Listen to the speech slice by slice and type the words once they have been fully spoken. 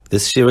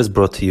This year is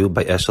brought to you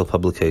by Eshel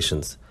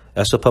Publications.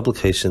 Eshel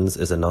Publications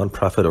is a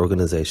non-profit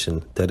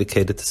organization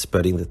dedicated to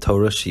spreading the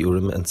Torah,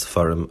 Shiurim, and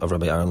Sefarim of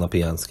Rabbi Aaron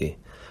Lopiansky.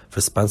 For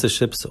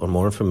sponsorships or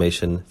more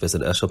information,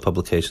 visit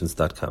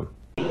eshelpublications.com.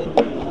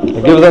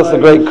 It gives us a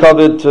great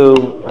kavod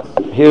to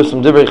hear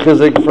some Divrei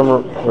Chizik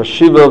from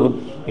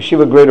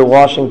Yeshiva Greater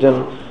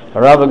Washington,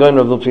 Harav Agon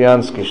Rav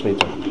Lopiansky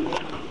Shlita.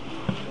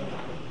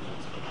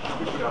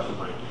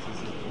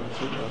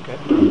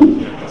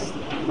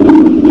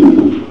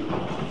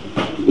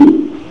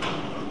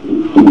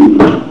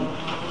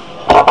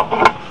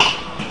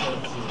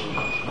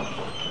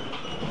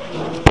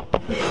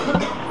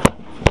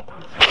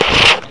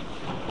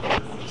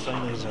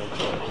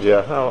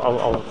 Yeah,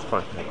 it's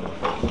fine.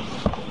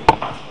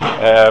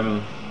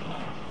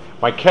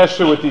 My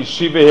kesher with the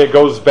yeshiva here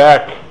goes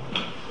back,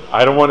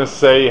 I don't want to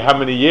say how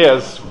many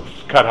years.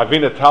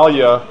 Havina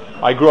Talia,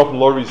 I grew up on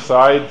Lower East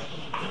Side.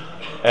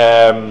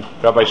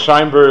 Rabbi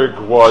Scheinberg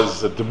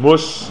was a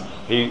demus.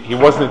 He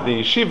wasn't at the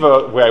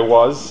yeshiva where I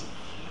was.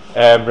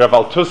 Rav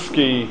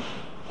Altusky,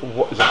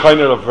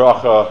 Zechayner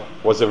Levracha,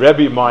 was a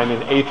rebbe of mine in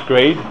 8th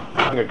grade.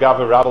 A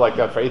gava rabbi like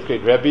that for 8th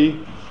grade rebbe.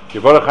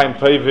 Yevorach Chaim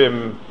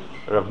Tovim,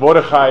 Rav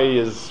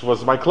Mordechai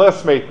was my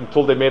classmate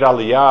until they made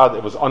Aliyah.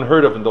 It was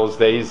unheard of in those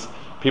days,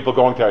 people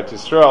going to Eretz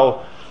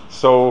Yisrael.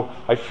 So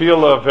I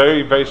feel a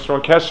very, very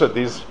strong kesher.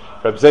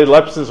 Reb Zay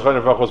Lepson's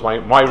was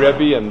my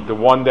Rebbe, and the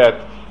one that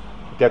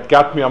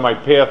got me on my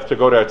path to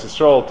go to Eretz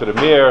Yisrael, to the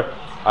Mir,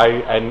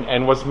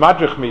 and was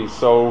madrich me.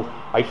 So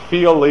I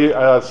feel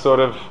sort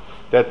of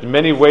that in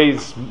many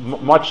ways,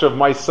 much of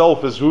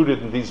myself is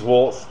rooted in these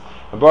walls.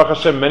 And Baruch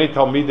Hashem, many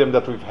Talmidim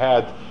that we've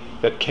had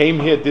that came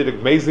here did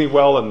amazingly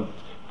well, and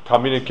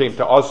Talmidim came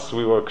to us.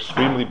 We were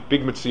extremely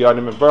big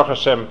mitziyanim, and Baruch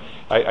Hashem,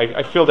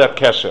 I feel that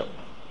kesher.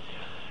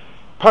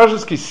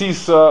 Parshas Ki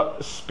Sisa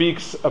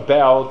speaks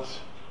about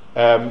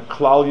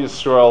Klal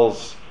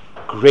Yisrael's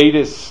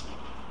greatest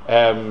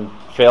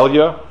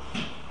failure.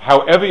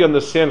 However you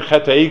understand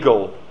Chet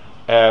HaEgel,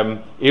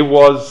 it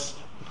was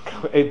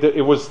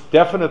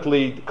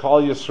definitely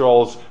Klal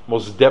Yisrael's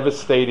most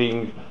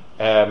devastating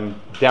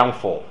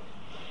downfall.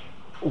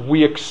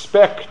 We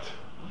expect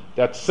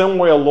that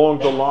somewhere along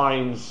the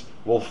lines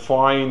we'll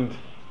find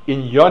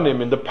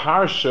inyanim in the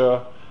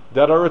parsha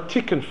that are a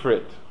tikkun for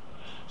it.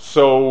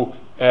 So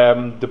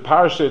the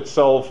parsha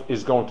itself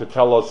is going to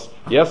tell us,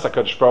 yes,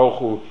 HaKadosh Baruch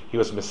Hu, he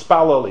was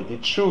mispalel, he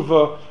did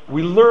tshuva.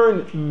 We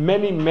learn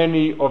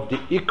many of the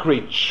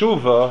ikrei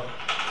tshuva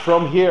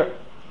from here,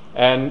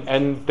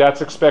 and that's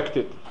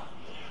expected.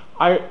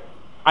 I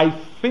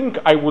think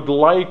I would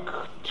like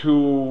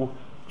to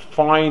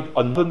find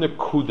another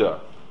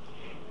nekuda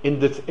in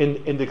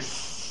the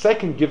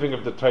second giving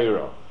of the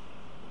Torah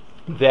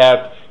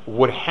that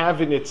would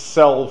have in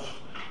itself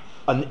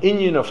an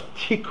inyan of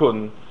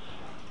tikkun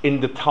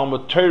in the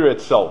Talmud Torah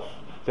itself,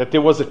 that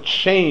there was a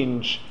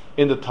change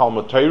in the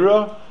Talmud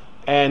Torah,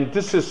 and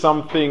this is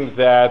something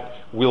that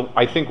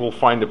I think we'll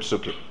find in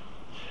Psukim.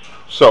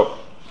 So,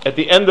 at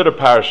the end of the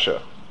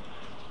parasha,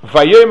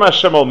 Vayem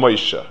Hashem al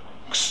Moshe,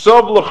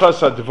 K'sov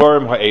l'chas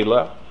advarim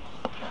ha'ela,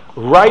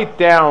 write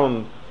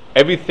down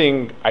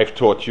everything I've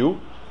taught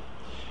you.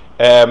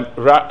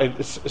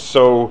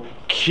 So,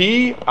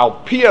 Ki al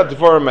pi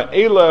advarim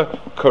ha'ela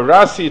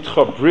karasi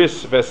itcha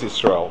bris ves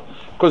Yisrael.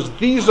 Because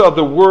these are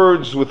the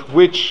words with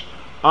which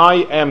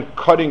I am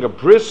cutting a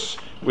bris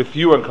with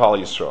you and Klal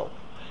Yisrael.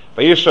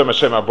 Vayishem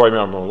Hashem Aboyim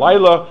Amron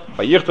Laila,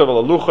 Vayichtav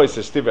Alaluchos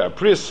Estive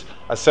Abris,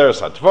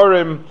 Aseres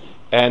Advarim,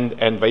 and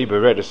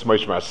Vayibered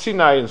Esmoish Mar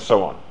Sinai, and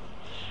so on.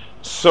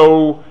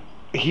 So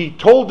he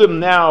told them,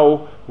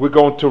 now we're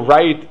going to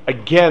write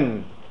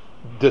again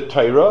the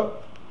Torah,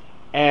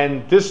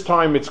 and this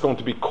time it's going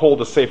to be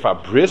called a Sefer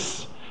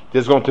Bris.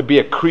 There's going to be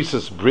a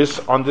Krisis Bris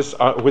on this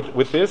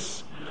with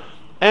this,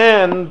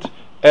 and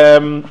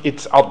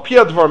it's Al Pi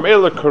Advarim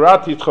Eila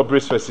Karati Itcha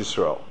Bris Ves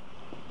Yisrael.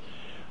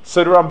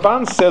 So the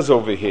Ramban says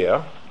over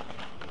here,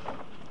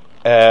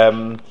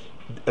 the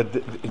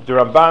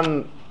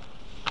Ramban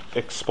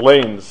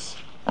explains,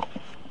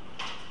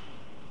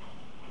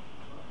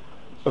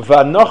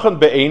 V'anochen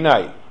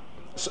be'einai.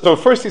 So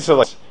first he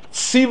says,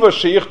 Tziva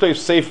she'ichtov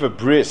sefer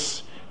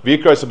bris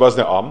v'yikra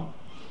sebazne am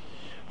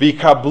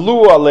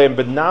v'yikablu aleim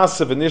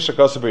b'nasa v'nishak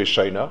asa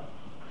b'yishayna.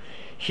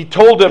 He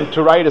told them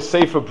to write a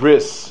sefer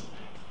bris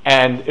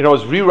and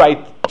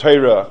rewrite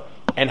Torah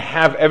and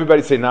have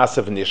everybody say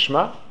nasa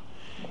v'nishma.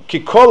 He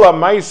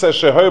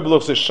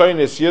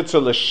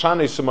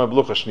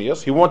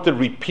wanted to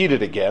repeat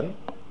it again,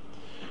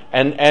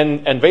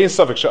 and vein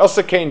suffix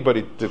she'asakain, but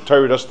the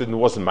Torah just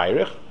wasn't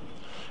meirich.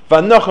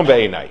 V'anochem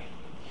be'einai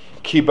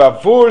ki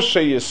bavur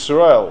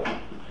she'Yisrael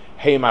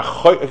heim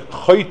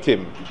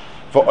achoitim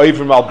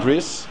v'oivrim al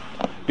bris,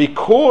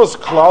 because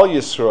Klal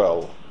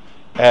Yisrael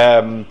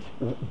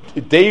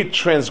they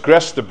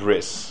transgressed the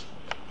bris.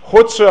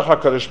 Hutzrach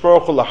HaKadosh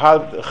Baruch Hu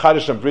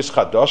l'chadish and bris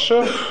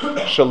chadasha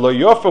shelo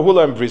yofahu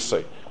la'em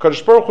brisay.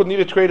 Kadosh Baruch Hu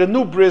needed to create a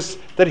new bris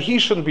that he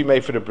shouldn't be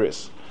made for the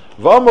bris.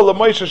 V'amal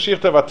l'moisha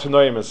shichtav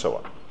atanoim, and so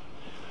on.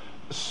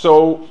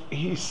 So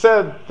he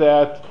said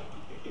that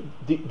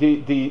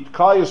the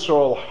Klal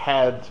Yisrael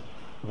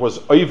was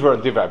over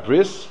and divrei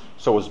bris,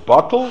 so it was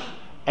bottle,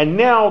 and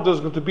now there's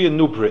going to be a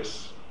new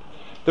bris.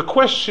 The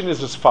question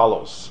is as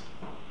follows: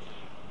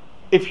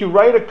 if you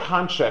write a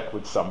contract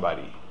with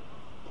somebody,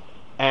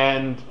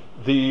 and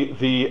the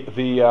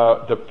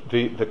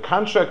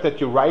contract that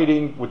you're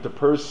writing with the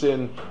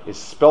person is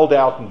spelled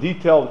out in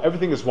detail and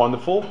everything is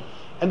wonderful,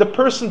 and the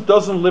person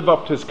doesn't live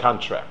up to his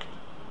contract,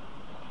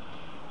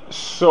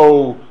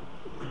 so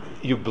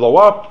you blow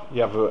up,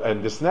 you have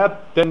and this and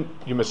that, then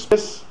you miss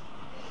this,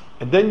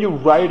 and then you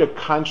write a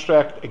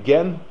contract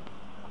again.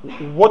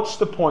 What's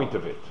the point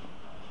of it?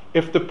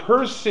 If the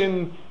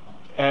person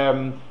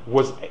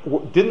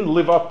didn't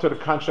live up to the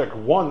contract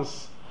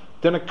once,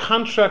 then a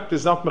contract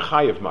is not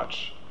mechayev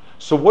much.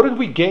 So what did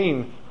we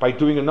gain by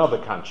doing another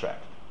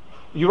contract?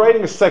 You're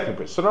writing a second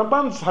bris. So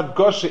Ramban's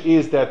hadgosha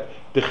is that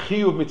the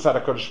chiyuv mitzad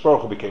HaKadosh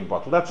Baruch Hu became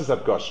bottled. That's his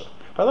hadgosha.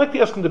 I'd like to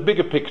ask him the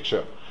bigger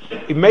picture.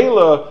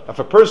 Imela, if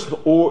a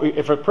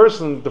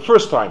person the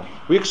first time,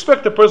 we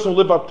expect the person will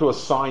live up to a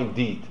signed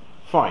deed.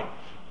 Fine.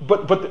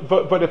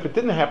 But if it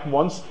didn't happen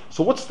once,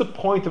 so what's the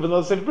point of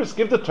another Sefer Bris?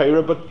 Give the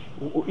Torah, but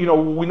we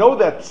know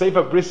that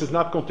Sefer Bris is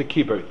not going to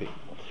keep everything.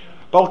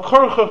 Bal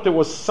Korchoch, there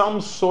was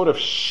some sort of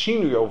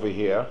shinui over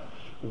here,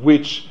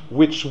 which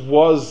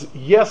was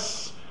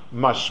yes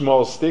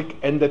mashmostik,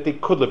 and that they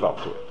could live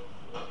up to it.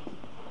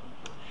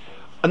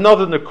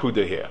 Another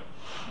nakuda here.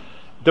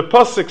 The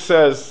pasuk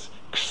says,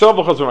 "K'sav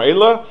v'chazor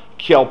eila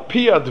ki al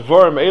pi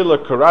advarim eila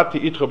karati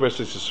itcha b'eretz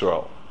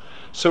Yisrael."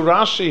 So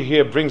Rashi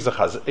here brings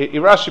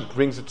Rashi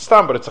brings it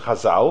stam, but it's a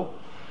chazal.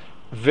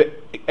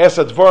 Es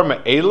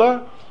advarim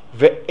eila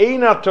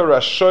ve'eina Torah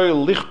shoy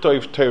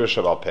lichtov Torah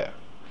shabal peh.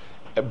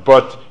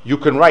 But you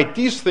can write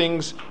these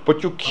things,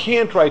 but you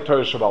can't write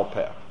Torah Shabbat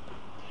Peh.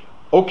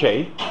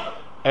 Okay,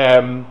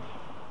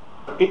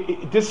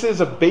 this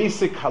is a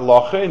basic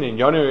halacha in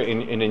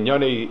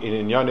Inyane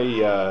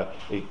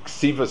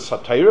Ksiva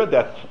Satira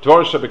that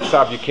Dvar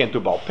Shabbat you can't do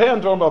Bal Peh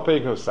and Dvar Bal Peh you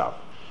can do Sav.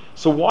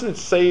 So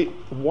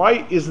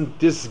why isn't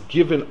this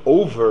given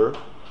over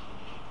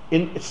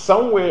in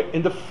somewhere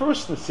in the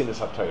first Nesinas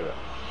Satira?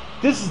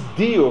 This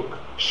diuk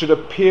should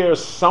appear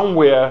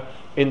somewhere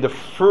in the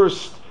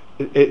first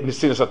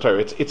Nesinas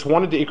HaTorah. It's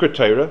one of the Ikra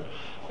Torah.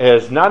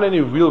 There's not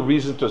any real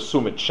reason to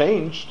assume it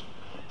changed.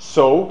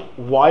 So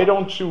why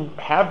don't you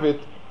have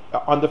it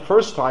on the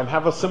first time?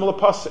 Have a similar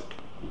pasuk.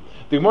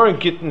 The Gemara in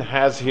Gittin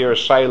has here a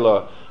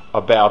shaila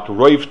about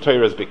Roiv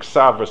Torah's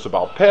Biksav versus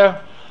Bal Peh,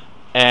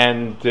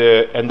 and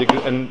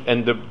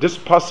this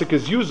pasuk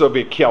is used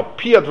over Ki al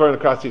pi advarim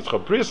krasi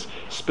yitzchak bris,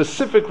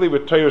 specifically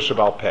with Torah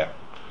Shabal Peh.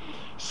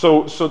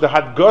 So the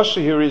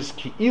hadgasha here is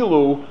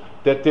ki'ilu,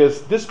 that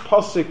there's this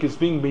pasuk is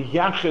being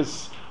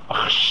meyaches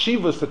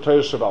achshivas the Torah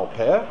Shabal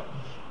Peh,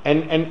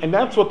 and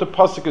that's what the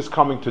pasuk is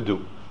coming to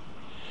do.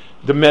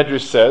 The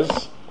Medrash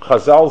says,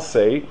 Chazal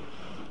say,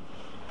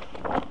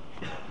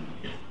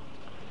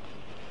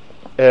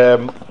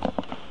 Ksav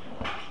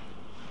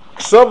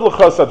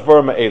l'chas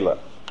advar ma'ela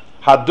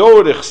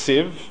hador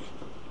ichsiv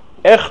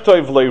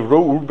echtoiv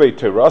le'ru urbe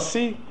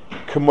terasi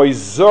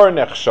k'moizor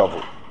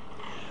nechshavu.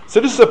 So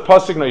this is a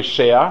pasuk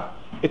Hosea.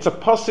 It's a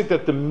pasuk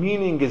that the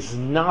meaning is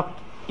not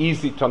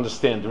easy to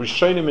understand. The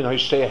Rishonim in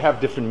Hosea have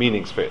different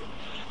meanings for it.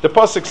 The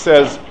pasuk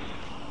says,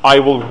 I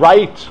will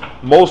write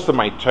most of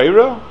my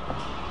Torah,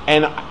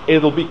 and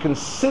it'll be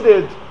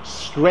considered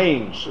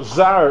strange.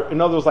 Zar,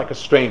 in other words, like a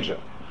stranger.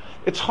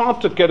 It's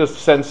hard to get a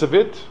sense of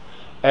it.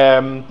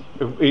 The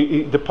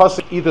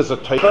pasuk either is a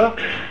Torah,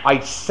 I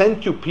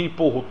sent you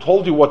people who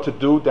told you what to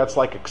do, that's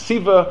like a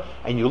ksiva,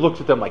 and you looked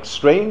at them like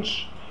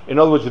strange. In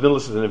other words, you didn't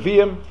listen to the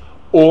Nevi'im.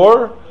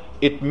 Or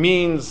it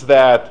means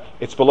that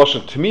it's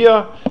B'loshen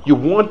Tmiyah. You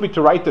want me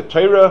to write the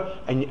Torah,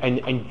 and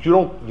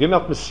you're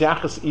not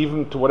Messiachas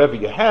even to whatever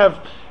you have.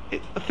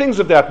 Things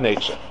of that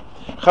nature.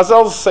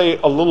 Chazal say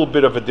a little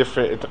bit of a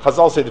different.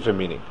 Chazal say different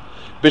meaning.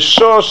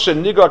 B'shor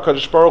shenigla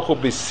Kadosh Baruch Hu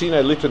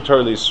b'Sinai litan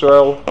Torah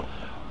l'Yisrael.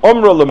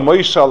 Omra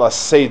l'Moshe al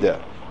Aseda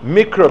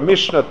Mikra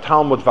Mishnah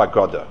Talmud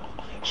Vagoda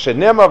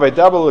Shenema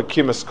v'Dabel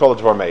l'Kim Eskol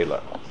Dvar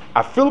Meila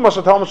Afil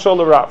Masha Talmud Shol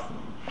l'Rav.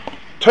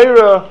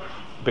 Torah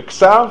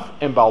B'Ksav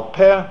and Bal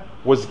Peh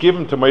was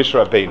given to Moshe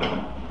Rabbeinu.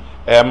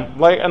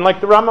 Like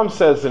the Rambam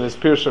says in his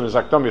Pirushim, his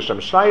Akdam Yishem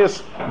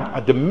Shnayos,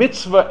 the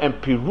mitzvah and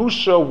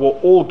Pirusha were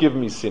all given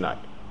me Sinai.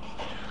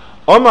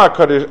 Omar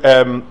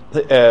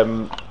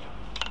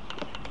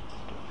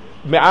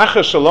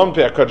Me'acha Shalom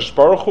Ve'akadosh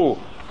Baruch Hu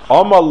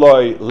Omar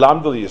Loi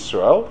Lamdal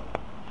Yisrael.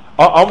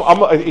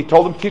 He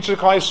told him, teach the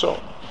Klal Yisrael.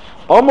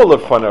 Omar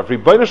Lefanav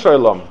Ribono Shel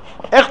Olam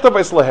Echtav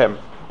Es Lahem.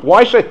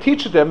 Why should I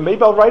teach it them?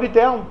 Maybe I'll write it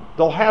down.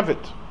 They'll have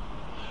it.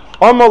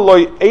 Omar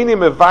Loi Eini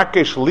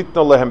Mevakesh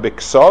Litno Lehem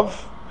B'Ksav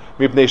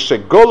Mipnei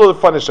Shegolo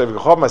Lefanav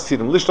Shevchov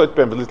Masidim Lishlot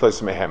Ben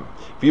V'Litlos Mehem.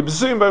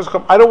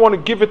 I don't want to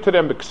give it to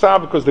them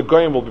B'Ksav because the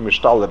Goyim will be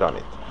mishtaled on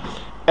it.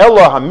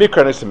 Ella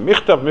HaMikra Nesim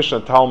Michtav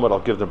Mishnah Talmud, I'll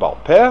give them Bal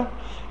Peh.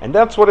 And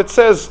that's what it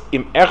says.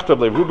 Im Echtav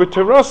LeRuba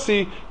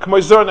Terasi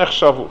K'moizor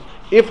Nechshavu.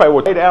 If I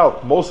would write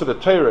out most of the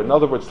Torah, in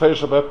other words, Torah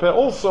Shabbat Peh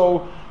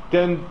also,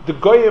 then the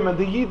Goyim and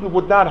the Yidden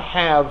would not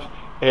have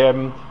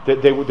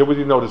there would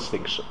be no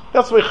distinction.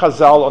 That's the way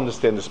Chazal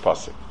understand this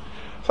pasuk.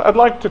 So I'd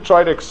like to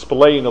try to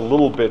explain a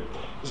little bit.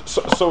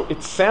 So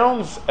it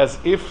sounds as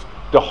if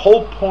the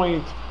whole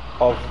point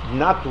of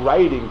not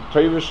writing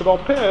Torah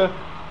Shabbat Peh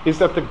is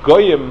that the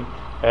goyim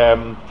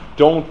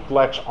don't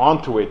latch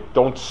onto it,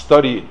 don't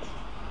study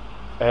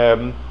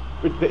it.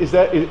 Is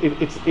that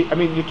I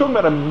mean, you're talking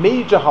about a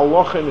major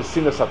halacha in the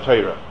Sinas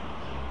HaTorah.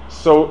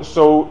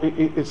 So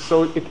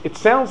it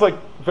sounds like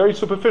very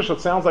superficial.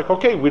 It sounds like,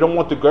 okay, we don't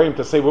want the goyim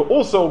to say we're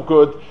also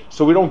good,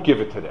 so we don't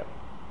give it to them.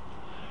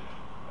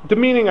 The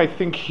meaning, I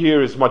think,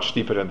 here is much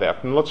deeper than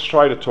that, and let's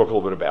try to talk a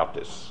little bit about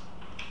this.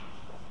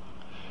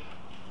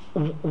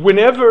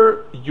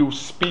 Whenever you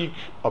speak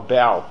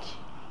about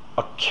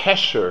a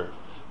kesher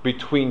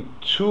between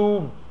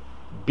two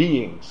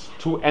beings,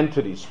 two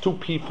entities, two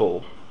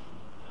people,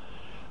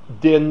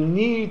 there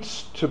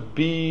needs to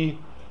be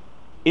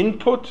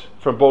input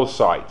from both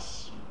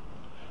sides.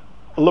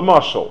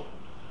 Lamashal,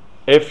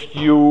 if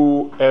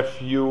you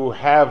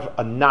have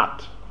a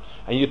knot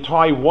and you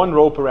tie one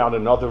rope around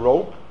another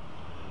rope,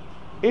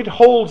 it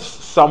holds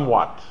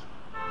somewhat.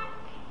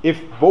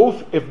 If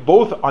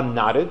both are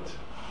knotted,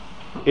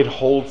 it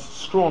holds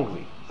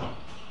strongly.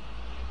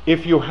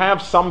 If you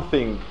have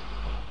something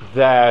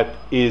that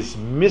is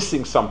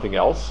missing something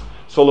else,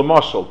 so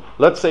Lamashal,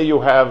 let's say you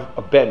have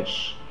a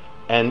bench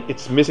and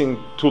it's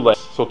missing two legs,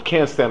 so it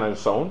can't stand on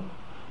its own.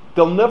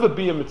 There'll never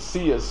be a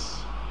Metzias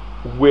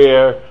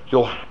where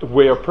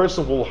a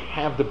person will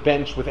have the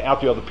bench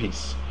without the other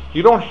piece.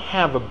 You don't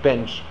have a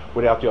bench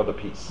without the other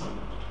piece.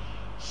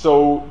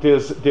 So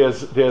there's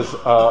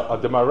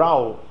the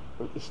Maral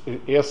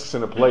asks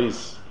in a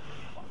place,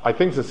 I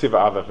think it's in Siva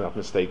Av, if I'm not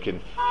mistaken,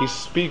 he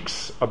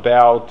speaks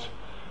about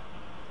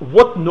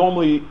what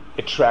normally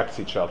attracts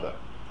each other.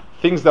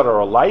 Things that are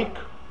alike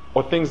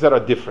or things that are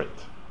different.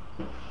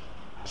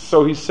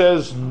 So he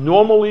says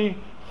normally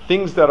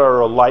things that are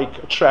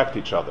alike attract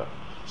each other.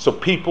 So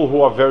people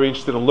who are very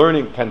interested in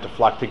learning tend to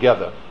flock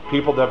together.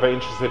 People that are very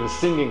interested in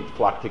singing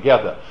flock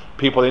together.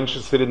 People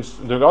interested in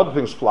doing other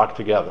things flock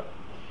together.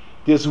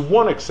 There's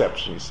one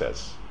exception, he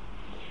says.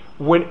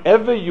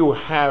 Whenever you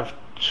have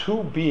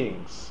two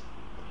beings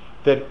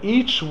that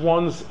each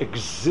one's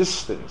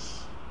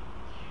existence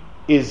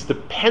is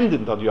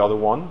dependent on the other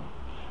one,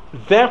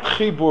 that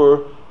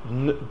chibur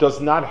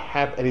does not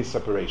have any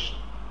separation.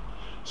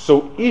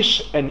 So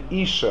Ish and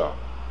Isha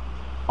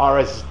are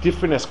as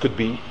different as could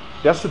be.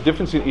 That's the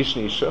difference in Ish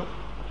and Isha.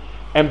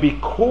 And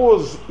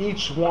because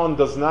each one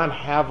does not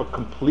have a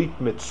complete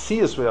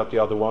metzias without the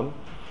other one,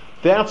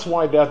 that's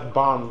why that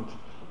bond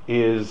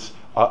is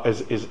a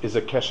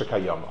kesher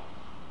kayama.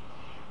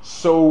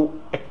 So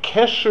a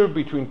kesher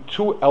between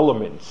two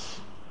elements,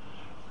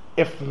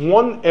 if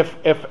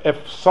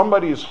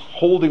somebody is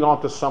holding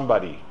on to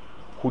somebody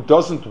who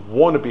doesn't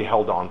want to be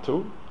held on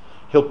to,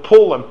 he'll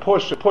pull and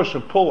push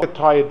and pull, get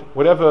tired,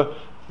 whatever,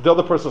 the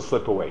other person will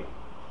slip away.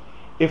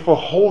 If we're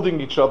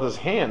holding each other's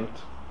hand,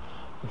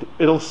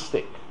 it'll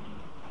stick.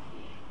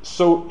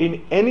 So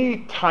in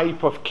any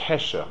type of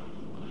kesher,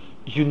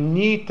 you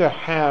need to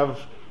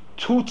have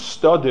two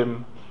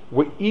tzadim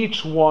where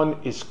each one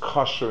is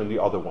kosher in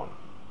the other one.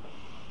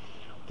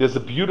 There's a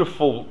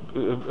beautiful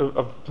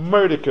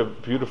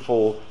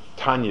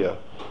Tanya.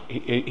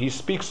 He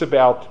speaks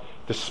about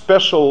the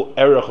special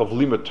erech of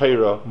limud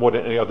Torah more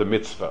than any other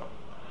mitzvah.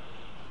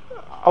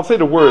 I'll say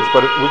the words,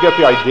 but we get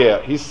the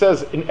idea. He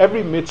says in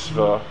every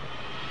mitzvah,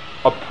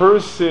 a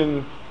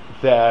person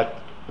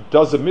that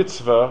does a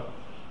mitzvah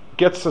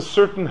gets a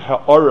certain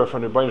ha'ara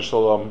from the Rebbeinu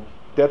Shalom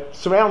that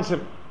surrounds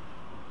him.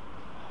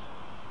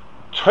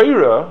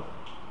 Torah,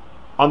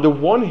 on the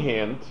one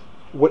hand,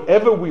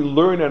 whatever we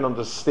learn and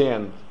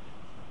understand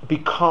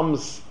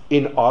becomes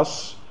in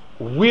us.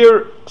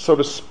 We're, so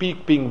to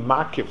speak, being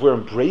makif, we're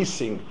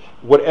embracing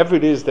whatever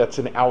it is that's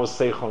in our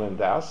seichel and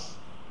das,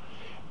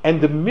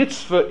 and the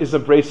mitzvah is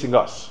embracing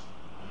us.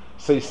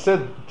 So he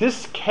said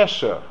this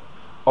kesher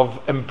of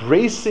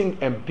embracing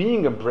and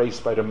being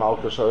embraced by the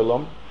Malkus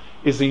Olam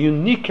is a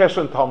unique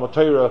kesher in Talmud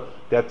Torah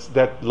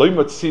that lo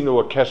matzinu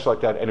a kesher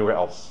like that anywhere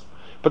else.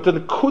 But the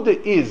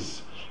nekuda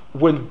is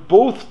when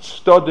both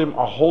stadim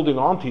are holding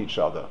on to each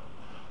other,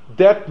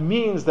 that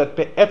means that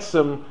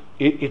be'etzem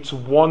it's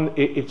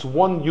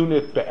one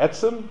unit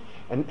be'etzem,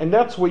 and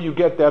that's where you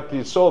get that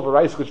the soul of a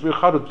rice which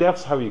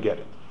that's how you get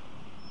it.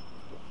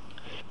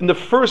 In the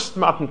first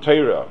Matan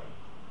Torah,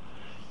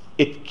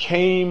 it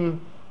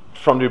came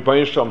from the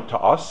Rebbeinu Shalom to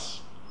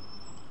us,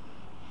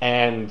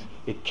 and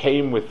it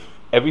came with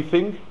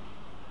everything.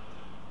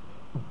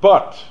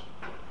 But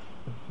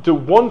the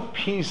one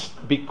piece,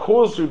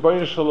 because the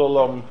Rebbeinu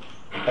Shalom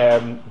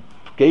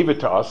gave it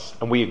to us,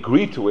 and we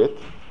agreed to it,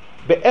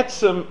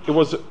 be'etzem, it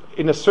was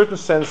in a certain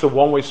sense a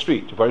one-way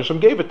street. The Rebbeinu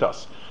Shalom gave it to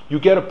us. You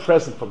get a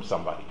present from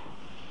somebody,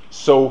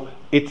 so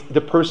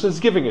the person is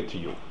giving it to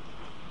you.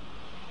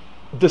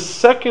 The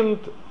second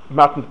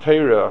Matan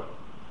Torah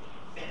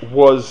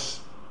was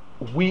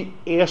we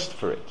asked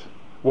for it.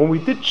 When we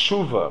did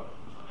tshuva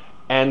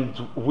and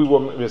we were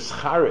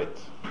mischarit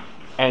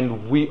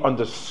and we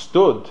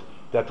understood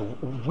that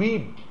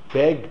we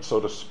beg, so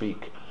to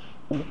speak,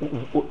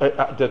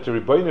 that the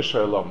Rebbeinu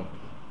Shalom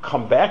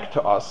come back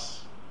to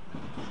us,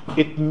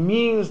 it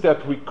means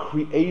that we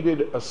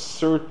created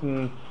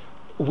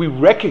we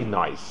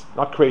recognize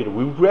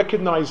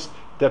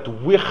that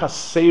we're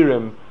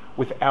chaserim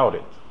without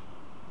it.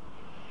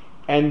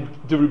 And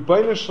the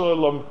Rebbeinu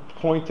Shalom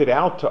pointed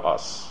out to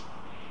us,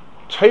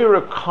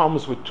 Torah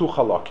comes with two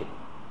halakim.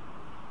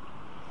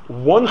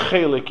 One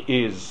chalik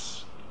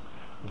is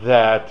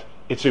that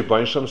it's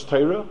Rebbeinu Shalom's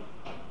Torah,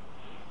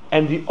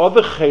 and the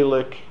other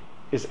chalik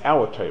is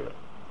our Torah.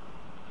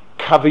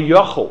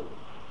 Kaviyachol.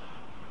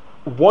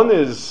 One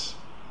is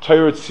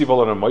Torah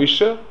Tzival and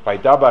Moshe by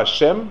Daba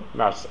Hashem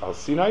Mars Al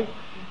Sinai.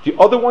 The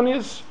other one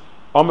is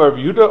Amar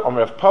Yehuda,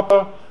 Amar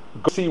Papa.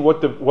 Go see what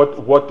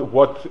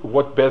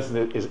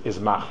Bezin is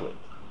machlid.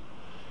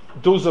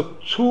 Those are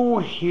two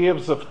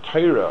halves of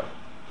Torah.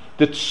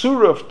 The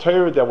tzura of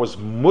Torah that was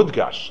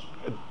mudgash.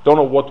 I don't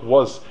know what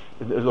was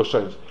in the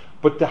Loshanis,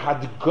 but the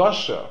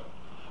hadgasha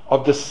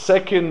of the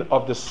second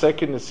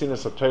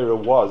Nesinas of Torah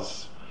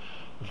was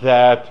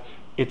that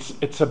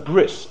it's a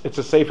bris, it's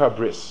a sefer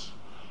bris,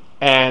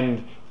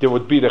 and there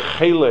would be the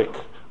chelik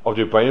of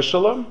the Rebbeinu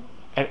Shalom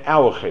and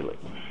our chelik.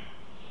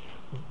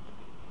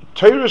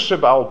 Torah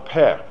Sheba'al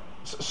Peh.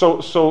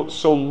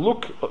 So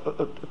look,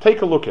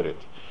 take a look at it.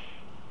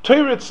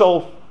 Torah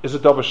itself is a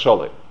davar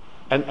shalom,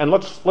 and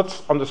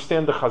let's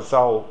understand the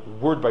Chazal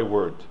word by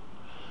word.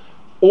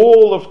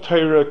 All of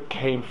Torah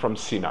came from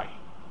Sinai.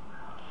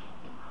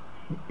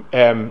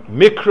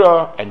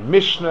 Mikra and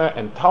Mishnah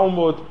and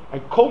Talmud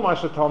and Kol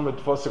Masha Talmud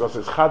Vosegos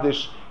is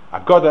Chadish,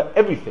 Agada,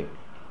 everything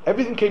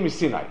came from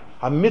Sinai.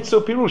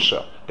 HaMitzvah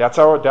Pirusha.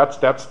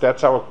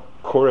 That's our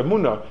core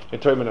emunah in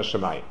Torah Min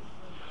HaShemayim.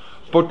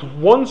 But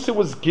once it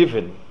was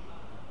given,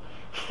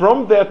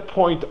 from that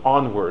point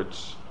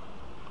onwards,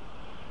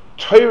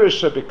 Torah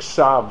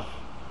Shebiksav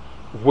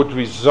would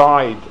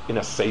reside in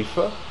a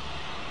sefer,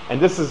 and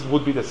this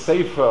would be the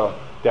sefer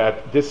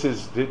that this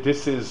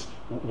is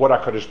what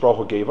HaKadosh Baruch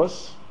Hu gave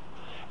us,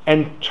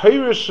 and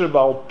Torah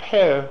Sheba'al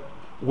Peh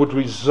would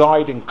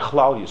reside in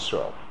Klal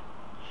Yisrael.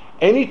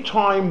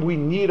 Anytime we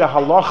need a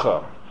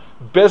halacha,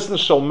 Bezin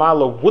Shel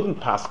Ma'ala wouldn't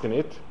paskin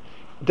it.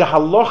 The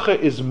halacha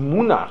is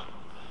munach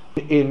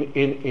in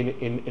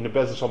the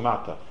Bezin Shel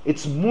Mata.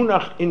 It's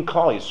munach in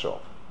Klal Yisrael.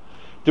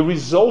 The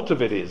result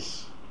of it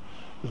is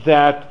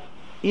that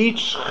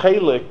each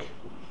chelik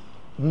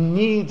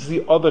needs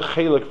the other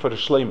chelik for the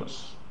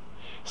shleimus.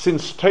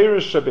 Since Torah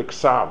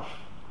Shebiksav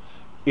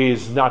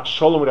is not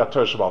shalom without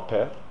Torah Sheba'al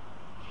Peh,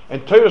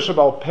 and Torah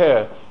Sheba'al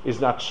Peh is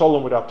not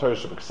shalom without Torah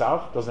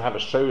Shebiksav, doesn't have a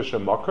shirish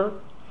and makar.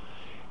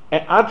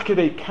 And ad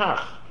kedei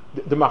kach,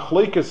 the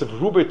machlekes of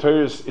Rubei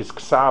Torahs is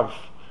ksav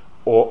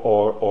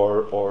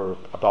or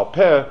Ba'al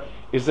Peh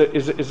is a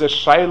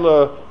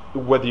shaila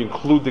whether you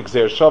include the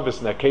Gzer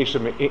Shabbos and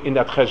Akeshim in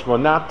that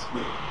cheshmonat.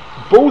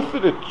 Both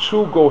of the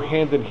two go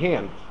hand in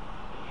hand.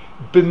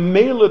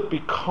 B'meilet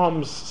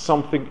becomes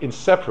something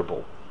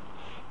inseparable.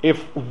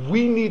 If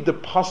we need the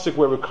pasuk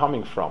where we're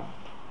coming from,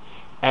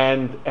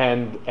 and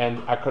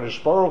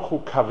HaKadosh Baruch Hu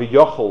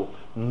Kaviyachol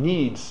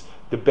needs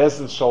the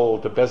Bezin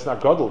Shol, the Bezin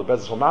Agadol, the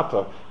Bezin Shol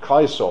Mata,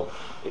 Klal Yisrael,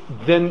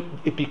 then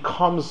it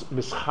becomes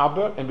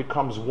mischaber and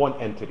becomes one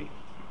entity.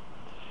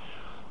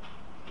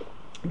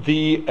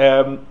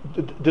 The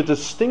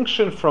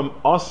distinction from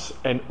us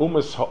and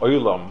Umas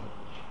Ha'olam,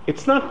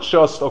 it's not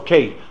just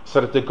okay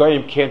so that the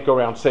Goyim can't go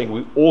around saying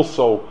we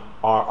also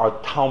are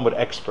Talmud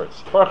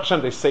experts. Baruch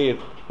Hashem, they say it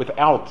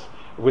without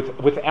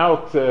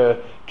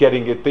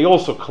getting it. They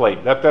also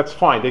claim that's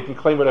fine. They can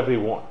claim whatever they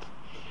want.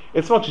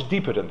 It's much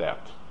deeper than that.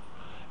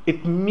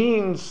 It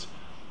means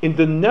in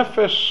the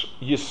Nefesh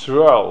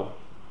Yisrael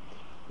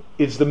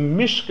is the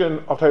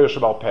Mishkan of Torah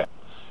Sheba'al Peh.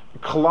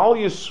 Klal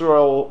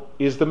Yisrael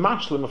is the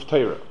Mashlim of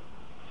Torah.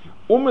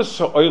 Umas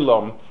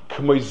Ha'olam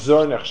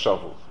k'moizor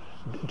nechshavu.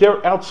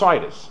 They're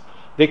outsiders.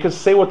 They can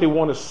say what they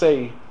want to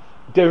say.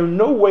 They're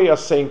no way of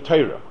saying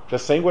Torah. They're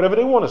saying whatever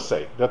they want to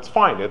say. That's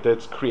fine.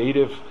 That's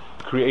creative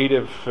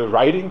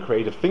writing,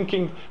 creative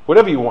thinking,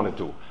 whatever you want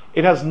to do.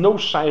 It has no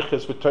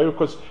shaykhs with Torah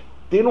because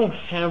they don't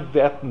have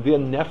that in their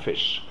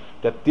nefesh,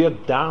 that their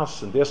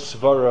das and their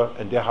svara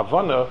and their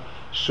havana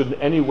should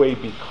in any way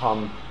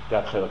become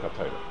that chelak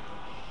HaTorah.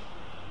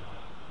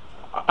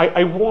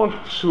 I want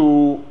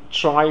to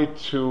try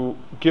to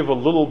give a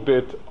little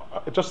bit,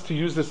 just to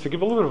use this to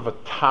give a little bit of a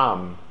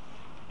tam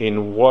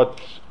in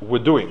what we're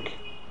doing.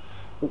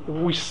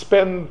 We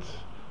spend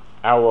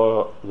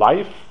our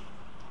life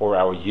or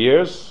our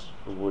years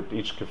with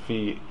each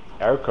kafi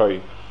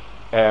erkoi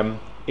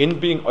in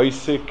being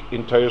Isaac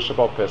in Torah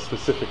Sheba'al Peh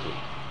specifically.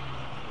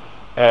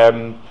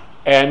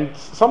 And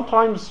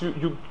sometimes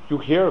you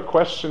hear a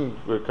question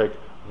like,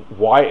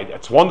 why?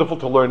 It's wonderful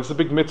to learn. It's a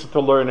big mitzvah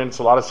to learn, and it's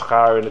a lot of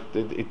schar, and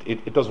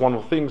it does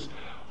wonderful things.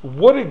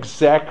 What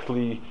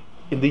exactly,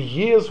 in the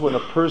years when a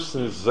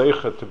person is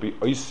zeicha to be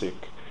Isaac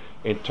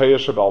in Torah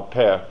Sheba'al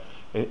Peh,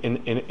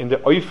 in the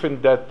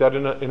oifen that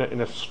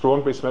in a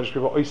strong base measure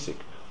people Isaac,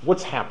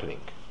 what's happening?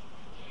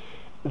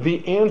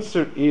 The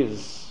answer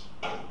is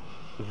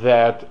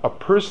that a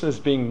person is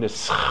being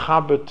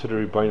nischaber to the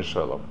Rebbeinu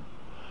Shalom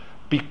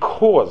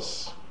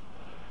because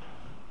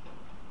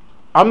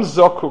I'm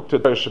zokuk to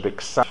Torah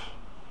Shebiksav,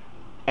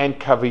 and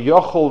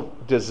kaviyochol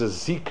there's a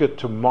zika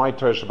to my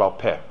Torah Shebal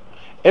Peh.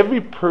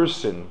 Every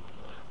person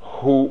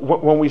who,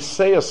 when we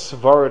say a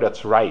svara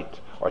that's right,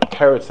 or a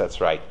teretz that's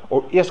right,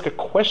 or ask a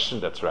question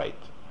that's right,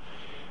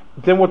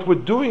 then what we're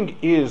doing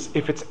is,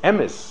 if it's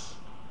emes,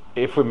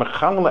 if we're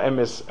mechang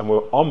emes and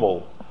we're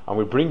amol and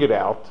we bring it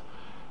out,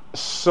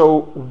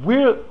 so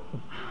we're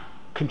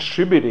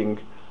contributing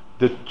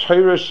the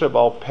Torah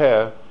Shebal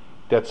Peh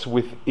that's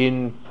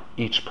within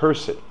each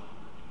person,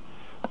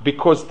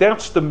 because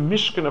that's the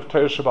mishkan of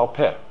Torah Shebal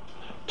Peh.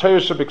 Torah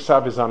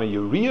Shebiksav is on a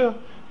Uriah.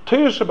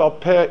 Torah Shebal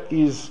Peh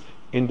is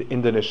in the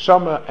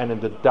neshama and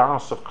in the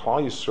das of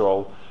Klal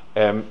Yisrael.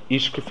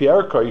 Ish Kefi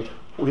Erkoi,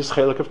 his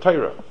chelik of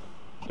Torah.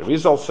 The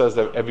Rizal says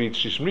that every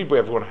Shishim Ribu,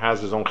 everyone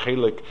has his own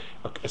chelik.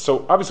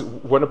 So obviously,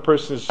 when a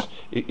person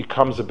it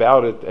comes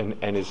about it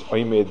and is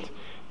oimid,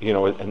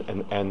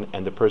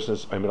 and the person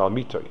is oimid al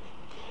mitoy,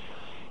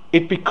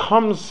 it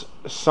becomes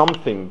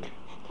something.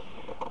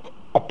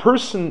 A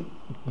person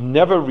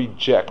never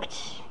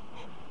rejects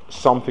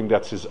something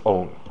that's his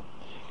own.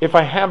 If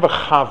I have a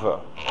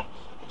chava,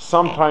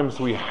 sometimes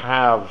we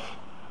have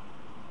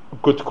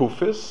good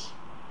kufis,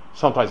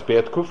 sometimes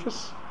bad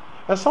kufis,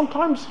 and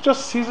sometimes it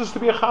just ceases to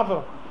be a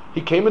chava.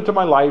 He came into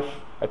my life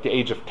at the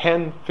age of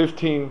 10,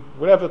 15,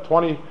 whatever,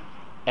 20,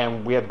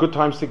 and we had good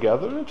times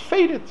together, and it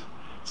faded.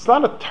 It's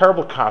not a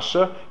terrible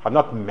kasha. I'm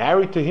not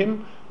married to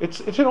him.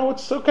 It's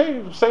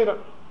okay, say that.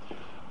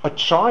 A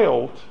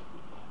child,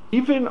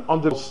 even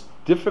under those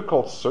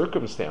difficult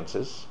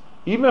circumstances,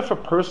 even if a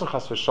person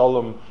chas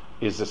v'shalom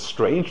is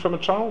estranged from a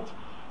child,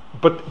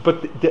 but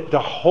the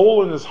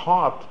hole in his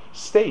heart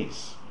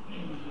stays.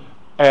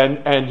 And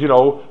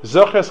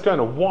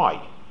Zecheskan,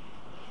 why?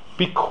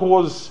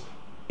 Because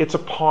it's a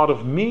part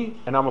of me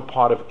and I'm a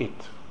part of it.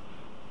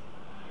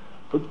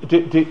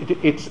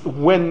 It's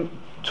when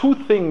two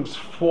things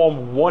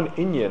form one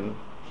inyan,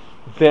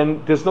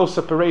 then there's no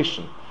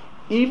separation.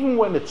 Even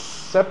when it's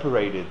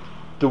separated,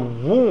 the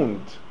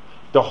wound,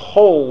 the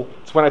hole,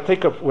 it's when I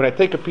take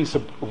a piece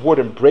of wood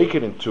and break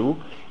it in two,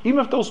 even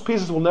if those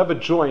pieces will never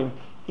join,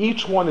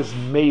 each one is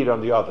made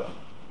on the other.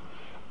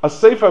 A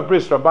Sefer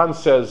Bris, Ramban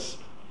says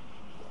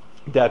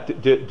that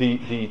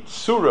the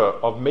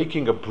tzura of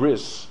making a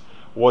bris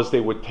was they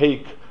would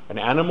take an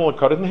animal and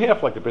cut it in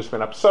half, like the bris ben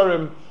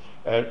Absarim,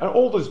 and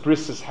all those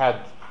brises had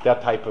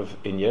that type of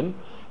inyan.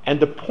 And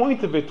the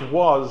point of it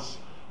was,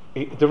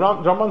 the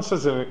Ramban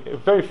says a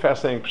very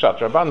fascinating pshat.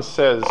 Ramban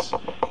says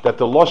that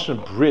the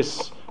lashon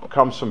bris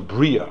comes from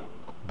bria,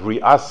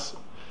 brias.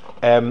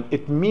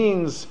 It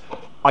means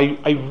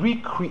I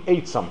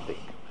recreate something.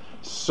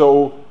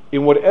 So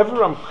in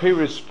whatever I'm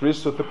curious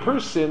bris with the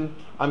person,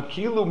 I'm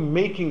kilu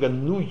making a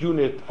new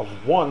unit of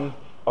one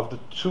of the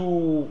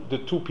two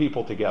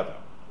people together.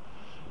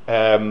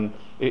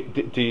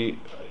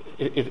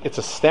 It's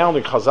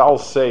astounding. Chazal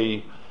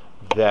say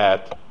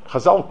that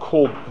Chazal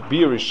called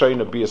Bia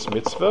Rishayna Bias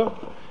Mitzvah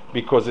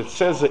because it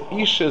says that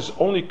Isha's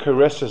only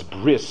caresses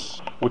bris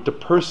with the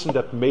person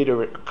that made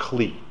her a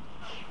kli.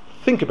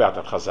 Think about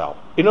that, Chazal.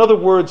 In other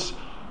words,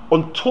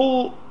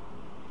 until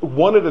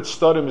one of the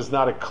tzadim is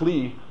not a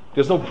kli,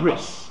 there's no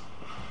bris,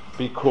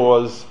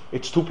 because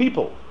it's two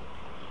people.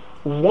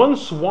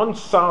 Once one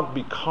side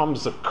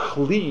becomes a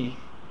kli,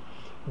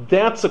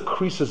 that's a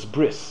krisis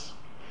bris,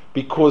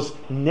 because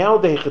now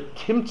the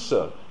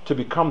chetimtza to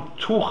become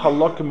two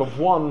halakim of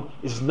one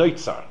is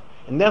noitzar,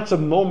 and that's a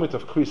moment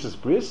of krisis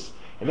bris,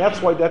 and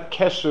that's why that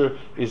kesher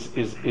is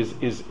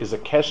a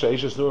kesher.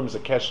 Eishes Nurim is a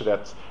kesher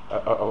that's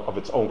of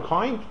its own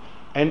kind,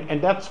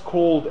 and that's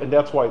called, and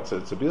that's why it's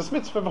a bis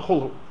mitzvah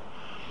v'chulu.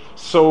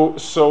 So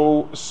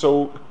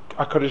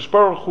HaKadosh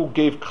Baruch Hu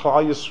gave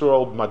Klal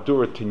Yisrael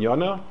Madura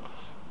Tinyana,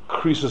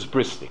 krisis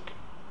bristik.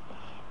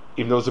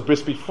 Even though it was a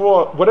bris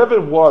before, whatever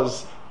it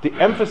was, the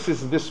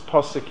emphasis in this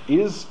pasuk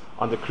is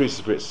on the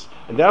krisis bris,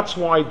 and that's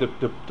why the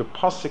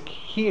pasuk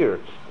here,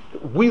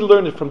 we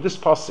learn it from this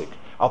pasuk.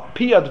 Al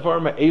pi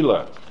advar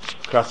me'ela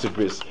krisis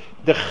bris,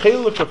 the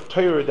chelik of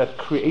Torah that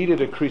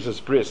created a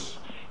krisis bris,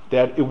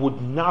 that it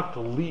would not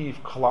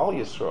leave Klal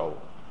Yisrael,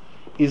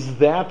 is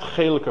that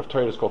chelik of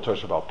Torah is called Torah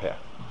Shebal Peh,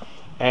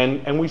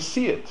 and we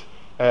see it.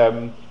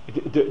 There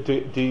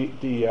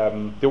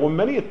were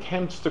many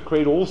attempts to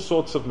create all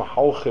sorts of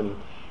mahalchim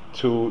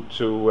to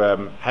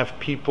have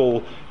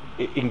people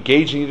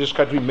engage in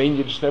Yiddishkeit, remain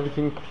Yiddish, and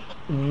everything.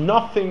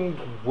 Nothing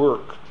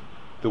worked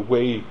the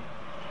way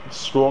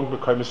strong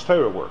Mekayim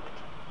Torah worked,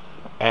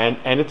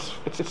 and it's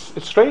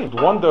strange.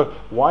 Wonder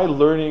why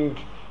learning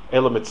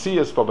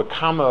Elametzias Baba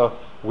Kama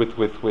with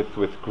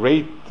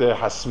great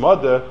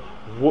hasmada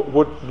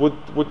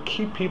would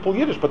keep people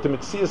Yiddish, but the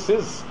Metzias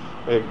is.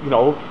 The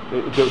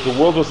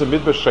world was a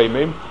midbar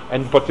shemim,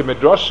 but the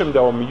midrashim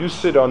that were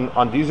miyusid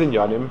on these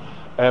inyanim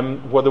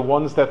were the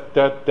ones that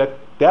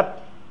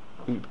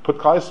put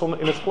Klal Yisrael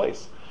in its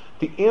place.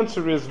 The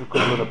answer is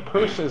because when a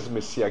person is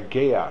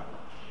misiagea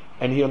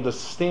and he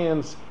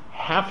understands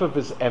half of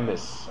his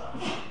emes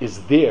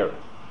is there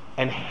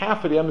and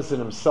half of the is in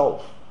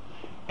himself,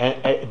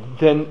 and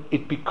then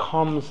it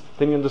becomes,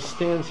 then he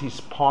understands he's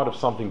part of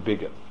something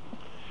bigger.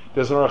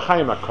 There's an Orach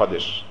Chaim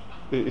HaKadosh,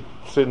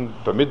 it's in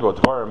Bamidbar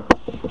Dvarim,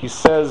 he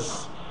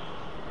says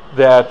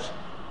that,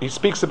 he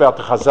speaks about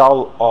the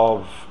Chazal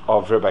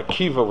of Rabbi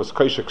Akiva was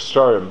Koshek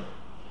Shurim,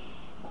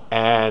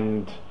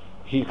 and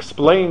he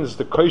explains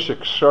the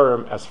Koshek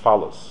Shurim as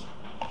follows.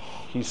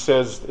 He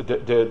says, the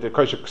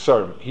Koshek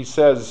Shurim, he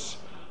says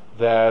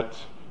that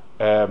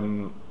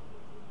the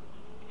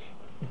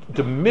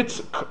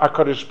mitzvah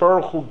HaKadosh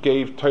Baruch Hu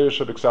gave Torah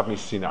Shebeksav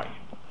Sinai.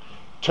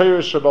 Torah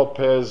Shebal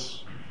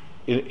Pez,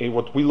 in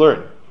what we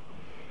learn.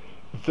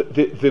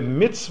 The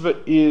mitzvah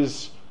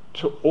is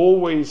to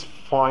always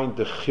find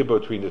the chibur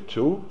between the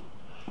two,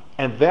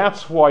 and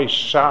that's why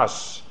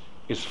Shas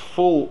is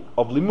full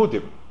of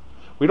limudim.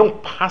 We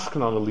don't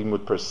paskin on the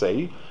limud per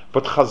se,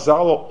 but Chazal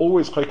are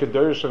always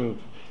chaykederish,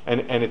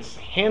 and it's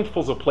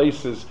handfuls of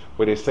places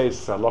where they say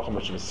it's halacha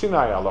Moshe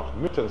Sinai, halacha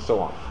Mita, and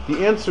so on.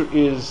 The answer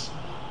is,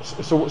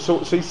 so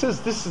he says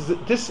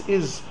this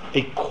is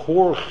a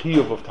core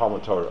chiyuv of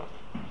Talmud Torah,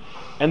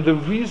 and the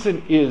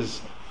reason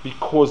is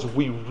because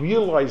we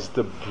realize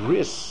the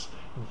bris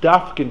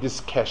dafk in this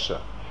kesha,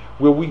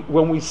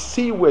 when we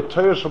see where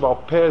Torah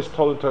Shebal Peh is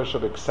told in Torah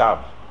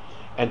Shebeksav,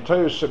 and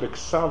Torah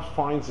Shebeksav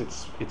finds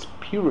its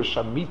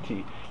pirush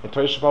amiti in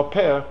Torah Shebal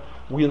Peh,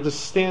 we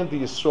understand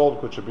the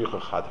Yisrael Kutchabricha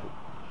Chadhu.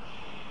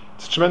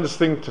 It's a tremendous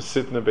thing to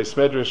sit in a Beis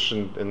Medrash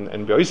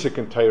and be Oisik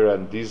in Torah,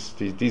 and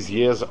these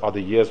years are the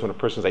years when a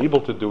person is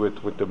able to do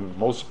it with the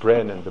most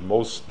brain and the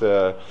most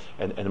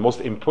and the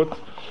most input.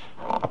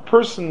 A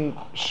person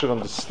should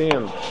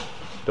understand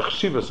the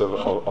chshivas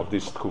of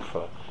this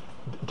tkufa.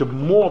 The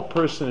more a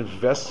person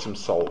invests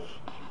himself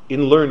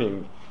in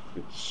learning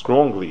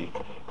strongly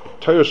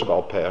Torah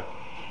Shebal Peh,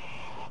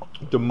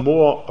 the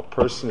more a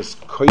person is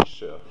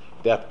kosher,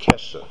 that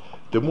kesher,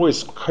 the more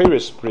is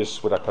kairis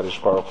bris with HaKadosh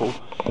Baruch Hu,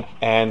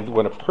 and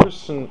when a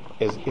person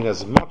is, in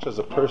as much as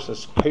a person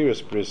is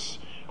kairis bris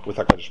with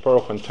HaKadosh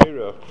Baruch Hu and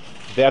Torah,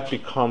 that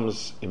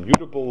becomes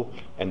immutable,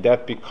 and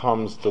that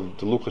becomes the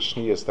luchas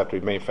shniyas that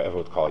remain forever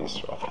with Kal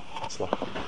Yisrael.